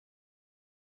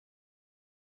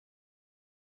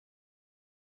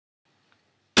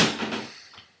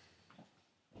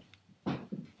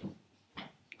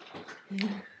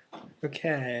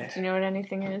Okay. Do you know what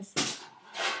anything is?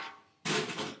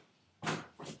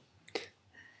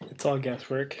 It's all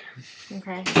guesswork.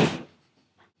 Okay.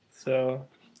 So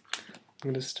I'm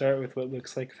going to start with what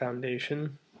looks like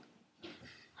foundation.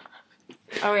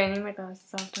 Oh wait, I need my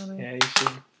glasses off, don't I? Yeah, you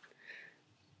should.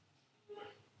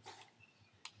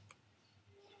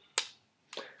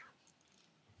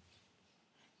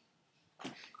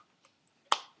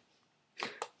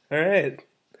 Alright.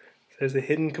 So there's a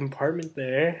hidden compartment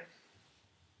there.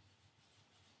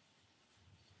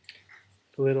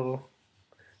 A little.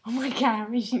 Oh my god,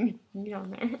 we should get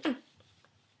on there.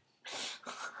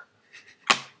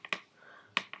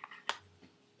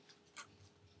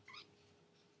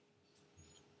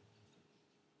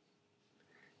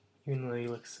 Even though you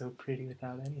look so pretty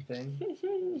without anything.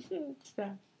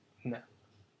 Stop. No.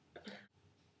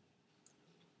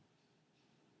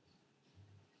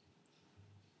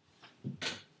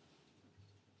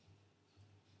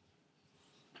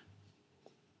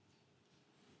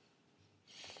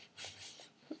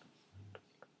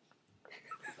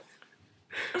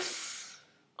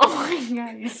 Oh my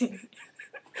god, you see.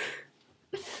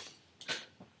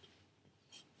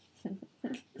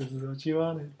 This is what you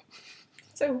wanted.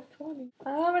 So funny.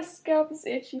 Oh, my scalp is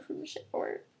itchy from the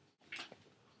shower.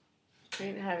 I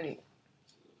didn't have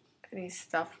any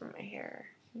stuff from my hair.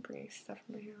 I'm bringing stuff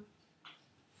from my hair.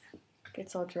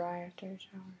 Gets all dry after a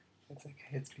shower. It's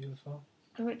okay, it's beautiful.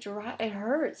 Oh, it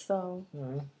hurts though.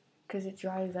 Oh. Because it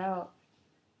dries out.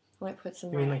 I might put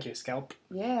some. You mean like your scalp?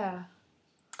 Yeah.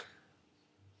 I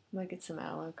might get some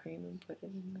aloe cream and put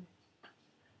it in there.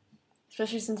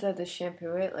 Especially since I had to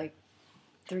shampoo it like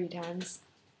 3 times.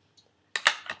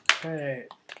 Alright.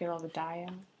 To get all the dye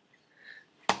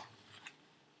out.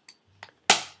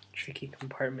 Tricky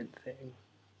compartment thing.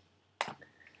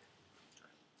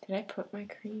 Did I put my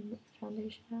cream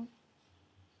foundation out?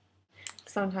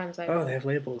 Sometimes I Oh, they have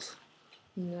labels.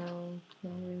 No,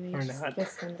 not really. Or not.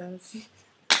 This one does.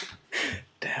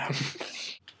 Damn.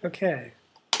 Okay.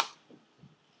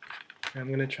 I'm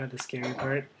gonna try the scary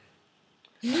part.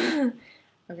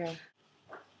 Okay.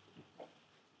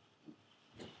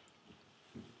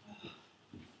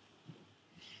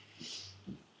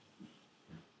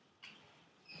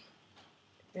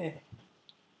 Eh.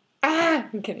 Ah!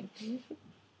 I'm kidding.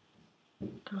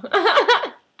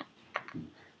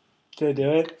 Did I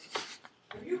do it?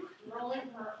 Are you curling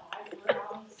her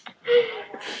eyebrows?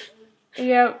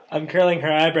 Yep. I'm curling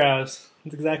her eyebrows.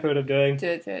 That's exactly what I'm doing. Do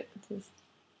it. Just...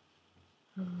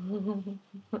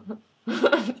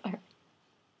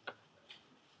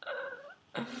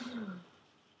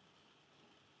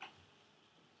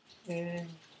 Eh.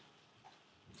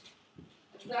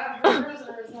 Is that hers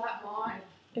or is that mine?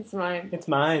 It's mine. It's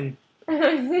mine.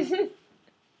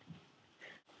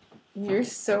 You're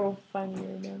so funny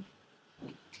right now.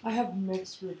 I have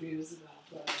mixed reviews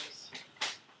about those.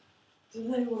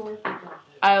 Do they work or don't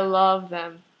they? I love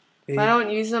them. Hey. If I don't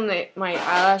use them, my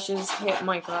eyelashes hit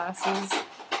my glasses.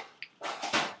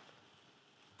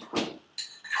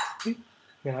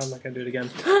 No, I'm not gonna do it again.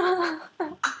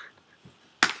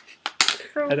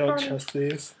 So I don't funny. trust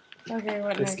these. Okay,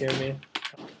 what They next? scare me.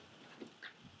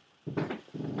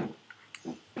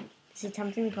 It's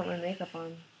attempting to put my makeup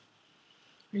on.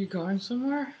 Are you going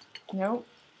somewhere? Nope.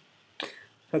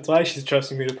 That's why she's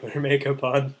trusting me to put her makeup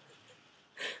on.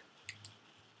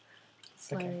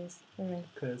 It's Okay. hilarious. Okay.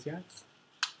 Close your eyes.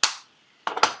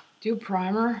 Do you have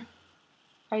primer?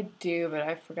 I do, but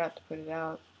I forgot to put it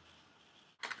out.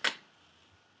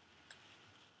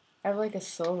 I have like a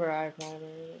silver eye primer.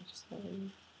 I just never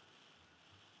use.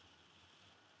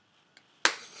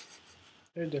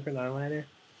 Is there a different eyeliner?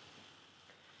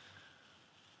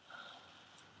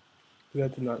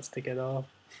 That did not stick at all.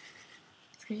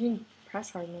 It's because you press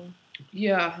hard now.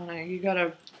 Yeah, honey, you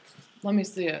gotta. Let me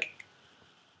see it.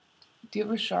 Do you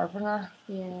have a sharpener?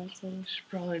 Yeah, it's You should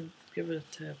probably give it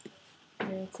a tip.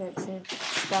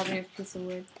 stab me with a piece of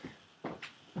wood.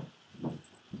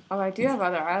 Oh, I do have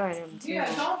other eyeliner too.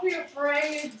 Yeah, don't be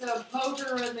afraid to poke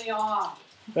her in the eye.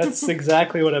 That's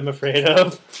exactly what I'm afraid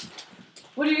of.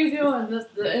 What are you doing?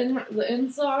 The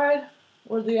inside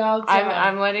or the outside?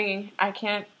 I'm letting. I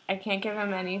can't give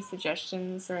him any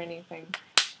suggestions or anything.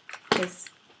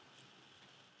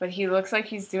 But he looks like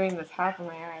he's doing the top of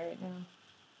my eye right now.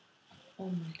 Oh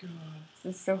my god.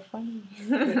 This is so funny.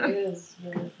 It is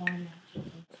very funny.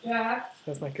 Jack,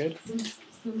 That's not good.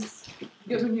 since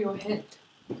giving you a hint.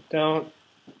 Don't.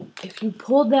 If you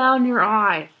pull down your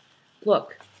eye,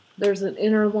 look, there's an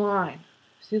inner line.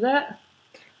 See that?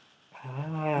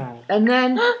 Ah. And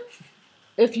then,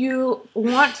 if you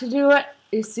want to do it,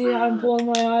 you see how I'm pulling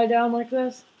my eye down like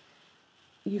this?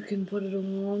 You can put it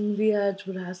along the edge,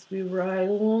 but it has to be right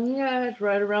along the edge,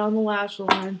 right around the lash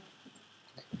line.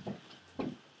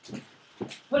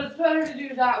 But it's better to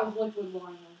do that with liquid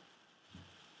liner.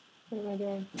 What am I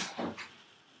doing?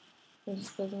 It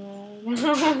just doesn't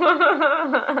matter.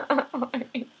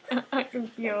 I can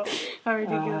feel how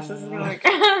ridiculous this is going to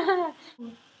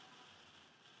look.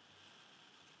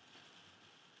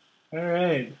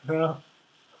 Alright, well,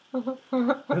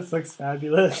 this looks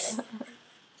fabulous.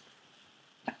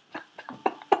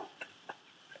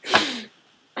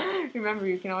 Remember,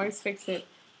 you can always fix it.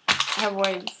 I have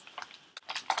wipes.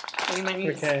 So you might need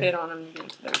to spit on them again.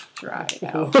 They're dried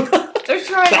out. They're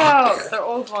dried out! They're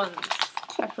old ones.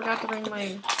 I forgot to bring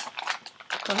my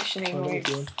functioning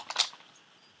wipes.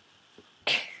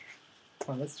 Come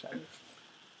on, let's try this.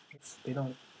 Let's spit on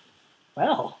it.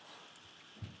 Well.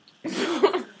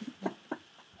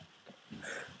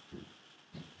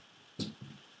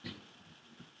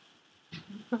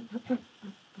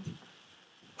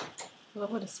 What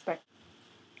would a speck?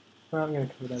 Well, I'm gonna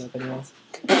cover that up anyways.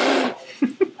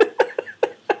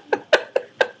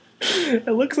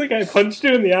 It looks like I punched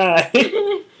you in the eye.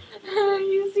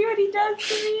 You see what he does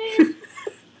to me?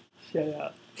 Shut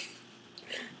up.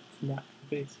 It's not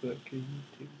Facebook or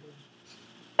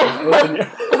YouTube.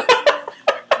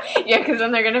 Yeah, because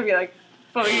then they're gonna be like,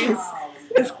 please,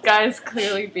 this guy's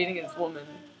clearly beating his woman.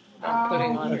 Not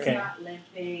putting on okay. her.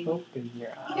 Open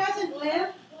your eye. He doesn't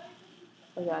limp.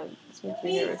 Oh god, this makes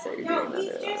me nervous that you're doing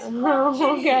another one.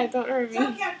 Oh god, don't hurt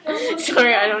me.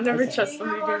 Sorry, I don't ever trust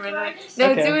somebody doing my eye. No,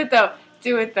 Okay. do it though.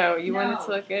 Do it though. You want it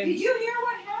to look good. Did you hear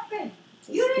what happened?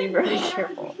 Just be really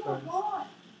careful.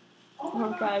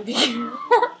 Oh god, you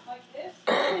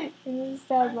just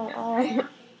stabbed my eye.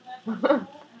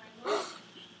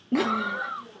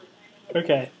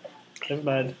 Okay. Never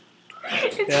mind.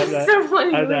 It's Yeah, just so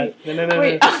funny. I'm Wait. not. No.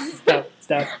 Wait.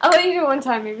 Stop. I'll let you do it one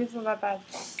time. Maybe it's not that bad.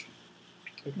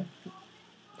 Okay.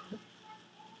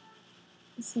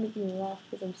 It's making me laugh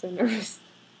because I'm so nervous.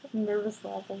 I'm nervous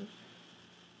laughing.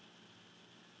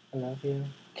 I love you.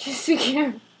 Kiss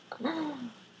again.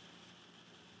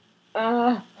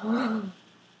 Oh.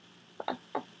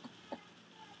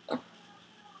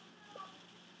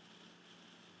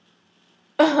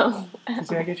 Did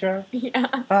you make it, Charlie?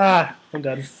 Yeah. Ah, I'm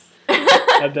done.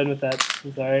 I'm done with that.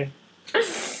 I'm sorry.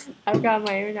 I've got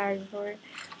my own eye before.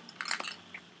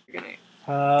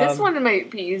 This one might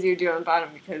be easier to do on the bottom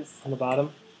because on the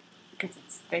bottom. Because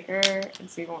it's thicker, and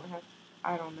so you won't have.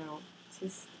 I don't know. It's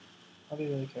just I'll be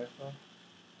really careful.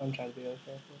 I'm trying to be really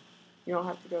careful. you don't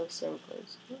have to go so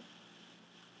close.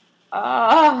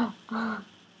 Ah.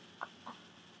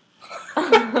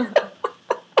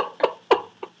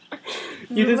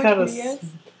 You just have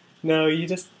no. You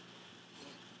just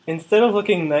instead of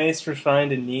looking nice,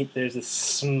 refined, and neat, there's a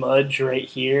smudge right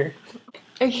here.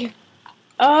 Okay.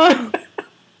 Oh.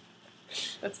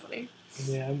 That's funny.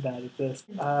 Yeah, I'm bad at this.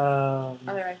 Other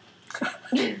way.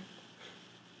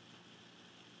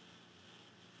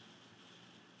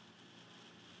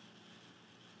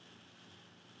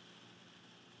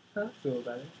 That's a little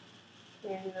better.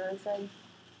 Yeah, you know what I said?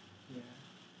 Yeah.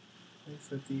 At least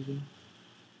that's even.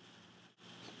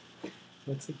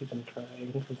 Looks like you've been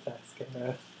crying from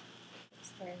mascara.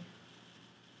 Sorry.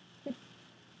 Yeah.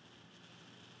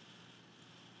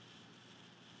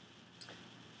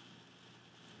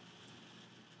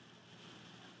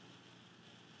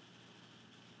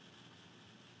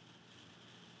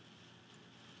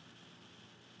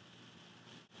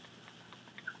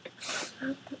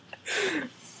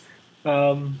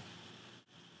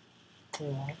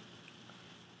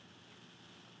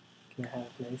 Can I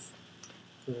have nice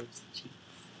rosy cheeks?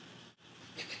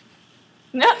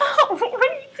 No! What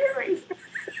are you doing?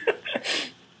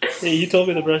 Hey, you told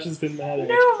me the brushes didn't matter.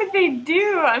 No, but they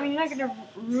do. I mean, you're not gonna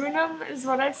ruin them, is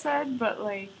what I said. But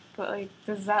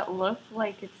does that look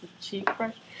like it's a cheek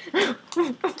brush?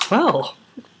 Well.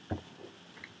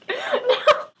 No.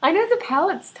 I know the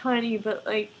palette's tiny, but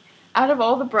like, out of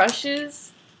all the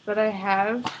brushes that I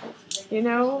have, you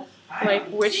know, like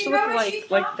which look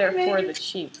like they're for the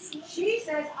cheeks. She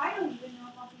says, I don't even know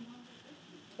if I'll be home for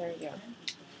Christmas. There you go.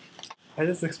 I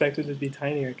just expected it to be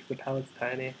tinier because the palette's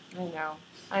tiny.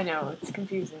 I know. It's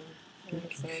confusing. I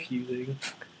understand. Confusing.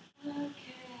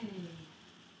 Okay.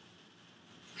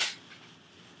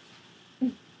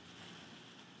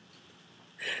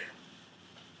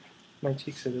 My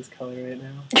cheeks are this color right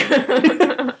now.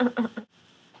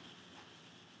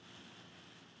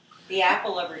 The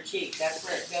apple of her cheek, that's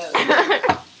where it goes.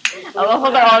 I love how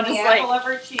they're all just the like apple of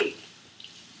her cheek.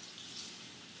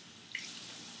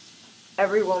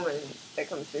 every woman that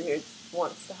comes through here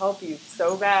wants to help you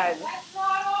so bad. That's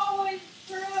not always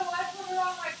true. I put her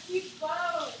on keeps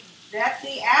glowing. That's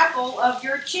the apple of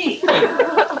your cheek. The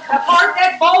part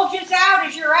that bulges out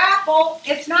is your apple.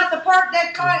 It's not the part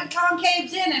that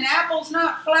concaves in. An apple's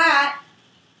not flat.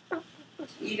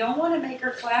 You don't want to make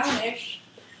her clownish.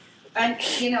 And,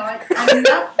 you know,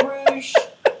 enough rouge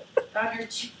on her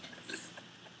cheeks.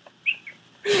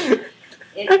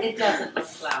 It doesn't look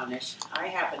clownish. I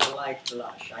happen to like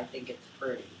blush. I think it's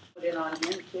pretty. Put it on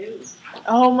him, too.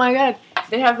 Oh my god.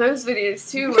 They have those videos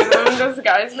too where no one does the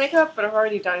guy's makeup, but I've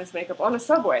already done his makeup on a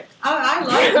subway.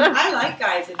 I like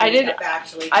guys in makeup,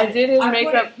 actually. I did his I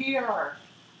makeup. put it here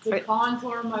to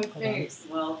contour my face.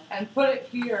 Well, and put it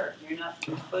here. you're not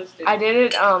supposed to. I did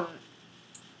it on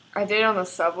the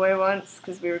subway once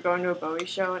because we were going to a Bowie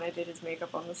show and I did his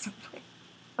makeup on the subway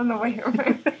on the way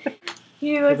over.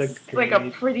 He looks like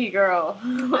a pretty girl.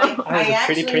 I was a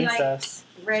pretty princess.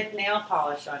 Like red nail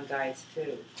polish on guys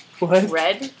too. What?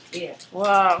 Red? Yeah.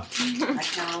 Wow. I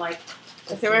kind of like.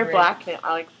 If they wear black nails,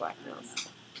 I like black nails.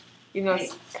 You know, Hey.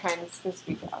 it's kind of supposed to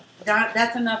be black.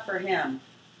 That's enough for him.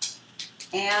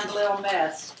 And Lil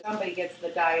Miss. Somebody gets the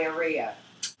diarrhea.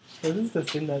 This is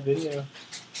just in that video.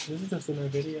 This is just in our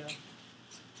video.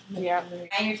 Yeah.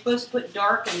 And you're supposed to put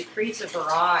dark in the crease of her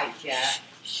eye, Jack.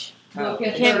 Oh, Look You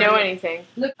at can't her. know anything.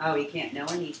 Oh, you can't know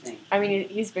anything. I mean,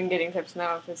 he's been getting tips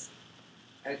now because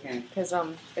Okay.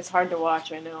 it's hard to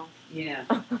watch. I know. Yeah,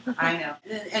 I know.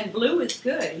 And blue is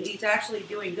good. He's actually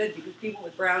doing good because people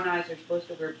with brown eyes are supposed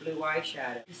to wear blue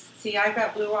eyeshadow. See, I've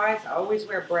got blue eyes. I always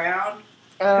wear brown.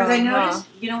 Because I noticed,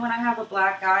 you know, when I have a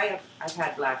black eye, I've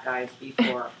had black eyes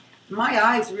before. My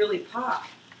eyes really pop.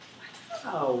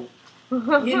 Oh, you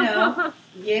know,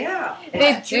 yeah.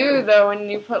 They it's do true. though when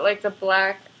you put like the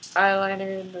black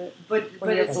eyeliner in the. But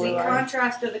when you have it's the blue eyes.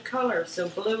 contrast of the color, so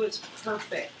blue is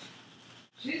perfect.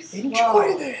 She's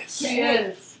Enjoy this. She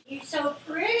is. You're so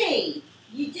pretty.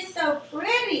 You're just so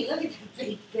pretty. Look at your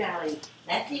big belly.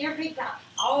 That's your big belly.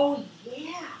 Oh,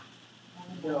 yeah.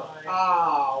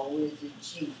 Oh, isn't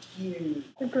she cute?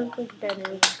 It looks like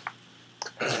better.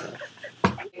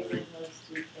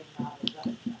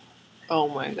 Oh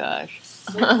my gosh.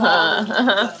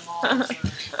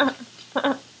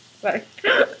 Like,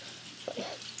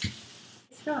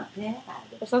 It's not bad.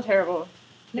 it's not terrible.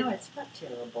 No, it's not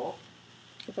terrible.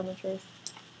 It's on the choice.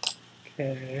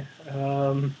 Okay.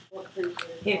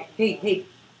 Hey.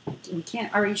 We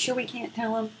can't. Are you sure we can't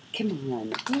tell him? Come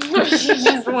on. She's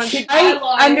the one who-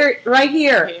 Right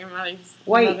here. Okay, your mother's-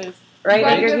 Wait. your mother's- Right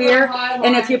under here.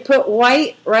 And if you put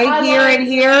white right here and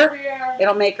here,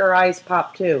 it'll make her eyes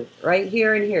pop too. Right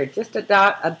here and here. Just a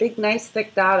dot, a big nice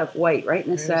thick dot of white right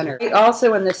in the center.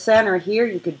 Also in the center here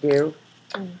you could do.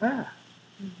 Ah,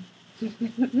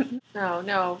 No.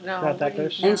 Not that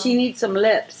good. And she needs some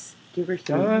lips. Give her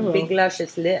some Oh. big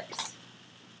luscious lips.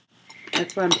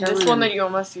 That's what I'm telling This one you. that you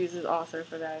almost use is also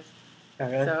for that.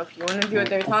 okay. So if you want to do what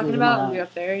they're I'll talking see about them and do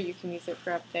up there, you can use it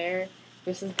for up there.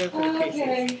 This is good for the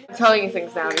creases. I'm telling you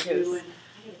things now because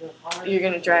you're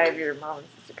gonna drive your mom and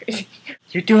sister crazy.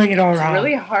 You're doing it all It's wrong.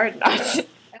 really hard not to.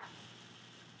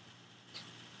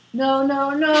 No.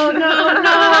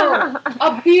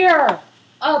 Up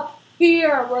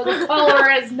here where the color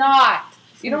is not.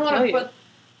 You don't want to put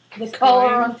the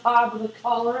color on top of the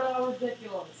color. Oh,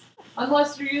 ridiculous.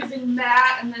 Unless you're using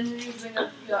matte and then you're using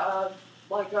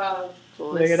like a.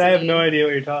 Megan, I have no idea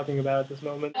what you're talking about at this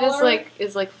moment. This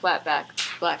is like flat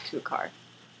black to a car.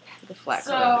 The flat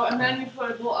So color. and then you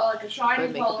put like a shiny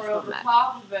Would make it color feel over matte.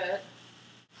 top of it.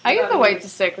 I get the white to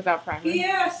stick without primer.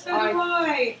 Yeah, so do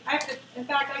I. In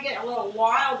fact, I get a little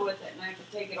wild with it and I have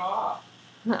to take it off.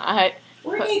 I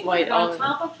Where Put do you put white it? On on.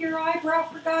 top of your eyebrow,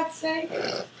 for God's sake? Did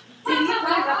you put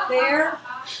it up there?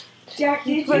 Jack,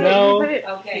 did you? put No. it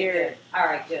Okay, here. good. All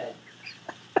right, good.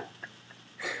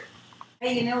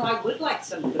 Hey, you know, I would like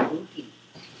some kabuki.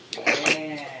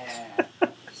 Yeah.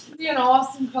 See an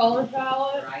awesome color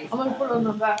palette. Right. I'm gonna put it on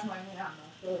the back of my hand.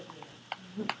 I'll show it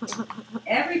to you.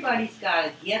 Everybody's got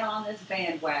to get on this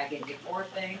bandwagon, you poor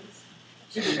things.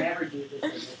 Should never do this in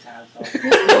this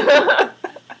household.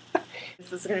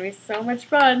 This is gonna be so much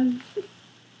fun.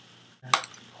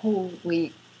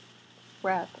 Holy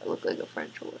crap! I look like a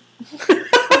French whore.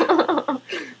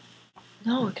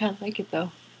 No, I kind of like it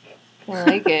though. I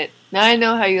like it. Now I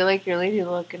know how you like your lady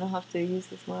look, and I'll have to use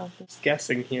this more often. Just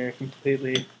guessing here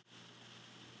completely.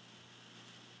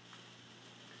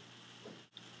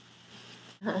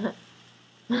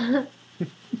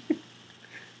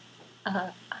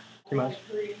 Too much.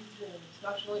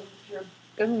 Especially if you're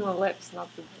Good on the lips, not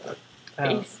the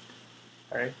Oh, face.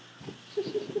 sorry.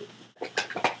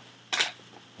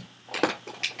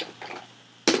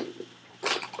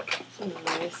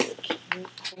 Nice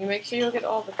You make sure you look at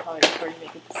all the colors before you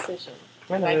make a decision.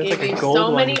 I know, I there's gave like a you gold so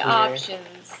one many here.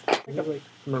 options. It's like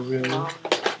maroon.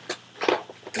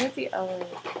 Where's the other?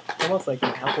 Almost like an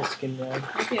apple skin red.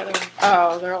 Where's the other one?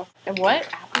 Oh, they're all. And what?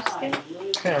 Apple skin?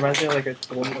 Kind of reminds me of like a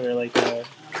golden or like a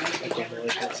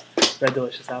delicious, red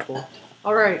delicious apple.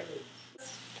 All right.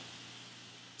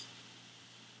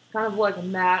 Kind of like a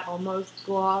matte, almost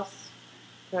gloss.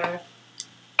 Okay.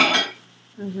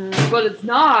 But it's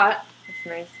not. That's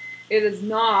nice. It is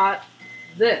not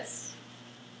this.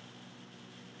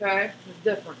 Okay? It's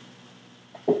different.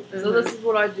 So this is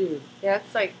what I do. Yeah,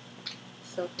 it's like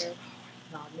so good.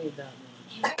 Not need that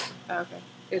much. Okay.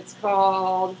 It's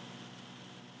called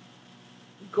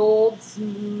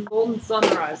Golden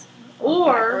Sunrise.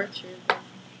 Or,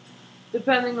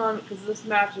 depending on, because this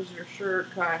matches your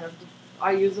shirt kind of,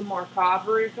 I use a more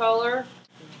coppery color.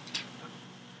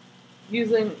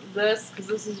 Using this, because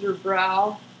this is your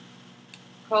brow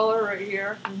color right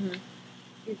here.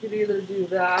 You could either do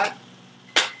that,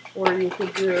 or you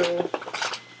could do...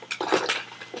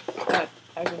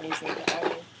 I've been using the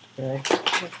ivy. Okay.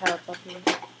 That's how it's up here.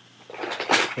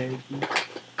 Very deep.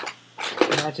 It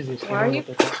matches your skin Why are a little you-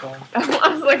 bit, that's why.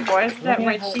 I was like, why is that Yeah.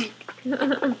 my cheek?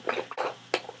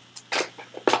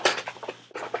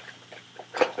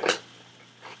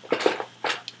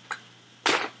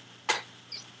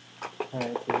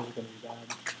 Alright, this is gonna be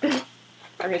bad.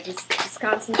 Okay, just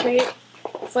concentrate.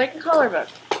 It's like a color book.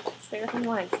 Stay within the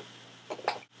lines.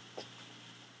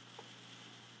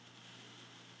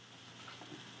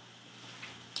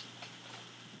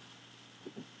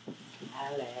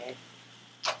 Ale.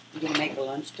 You gonna make a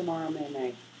lunch tomorrow,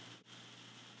 May?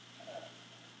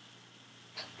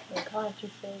 I caught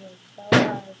your favorite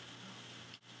salad.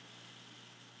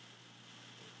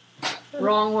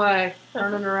 Wrong way.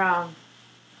 Turn it around.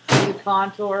 See the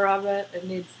contour of it? It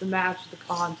needs to match the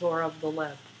contour of the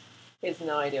lip. He has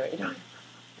no idea what you're doing.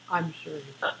 I'm sure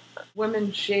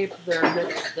women shape their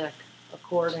lipstick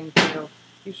according to.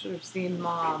 You should have seen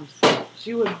Mom's.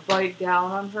 She would bite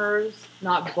down on hers,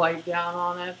 not bite down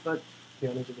on it, but The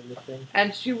owners of the lip thing.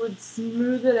 and she would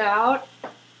smooth it out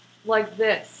like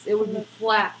this. It would be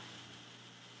flat,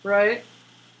 right?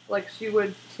 Like she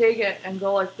would take it and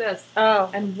go like this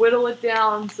Oh. and whittle it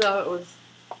down so it was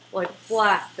like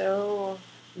flat. So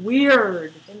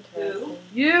Weird. interesting.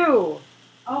 You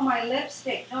Oh, my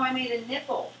lipstick. No, I made a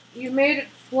nipple. made it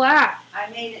flat. I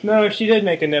made it. No, she did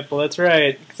make a nipple, that's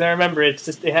right. Because I remember it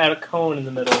had a cone in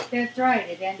the middle. That's right.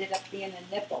 It ended up being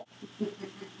a nipple.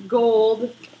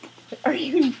 Gold. What are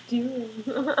you doing?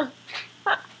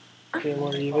 Feel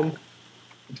more even.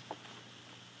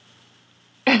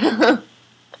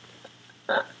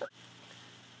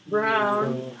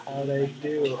 Brown. So, how'd I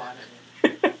do?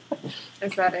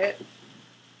 Is that it?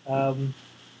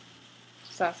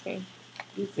 Just asking.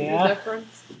 You see Yeah. the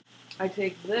difference? I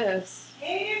take this.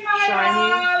 Hey,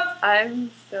 Shiny.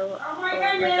 I'm so. Oh my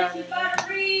God. goodness, you gotta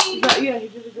read. Yeah, you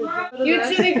did a good job. You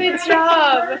did a good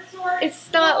job.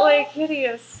 It's not like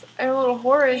hideous. I'm a little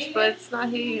whorish, but it's not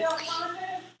hideous.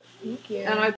 Thank you. And I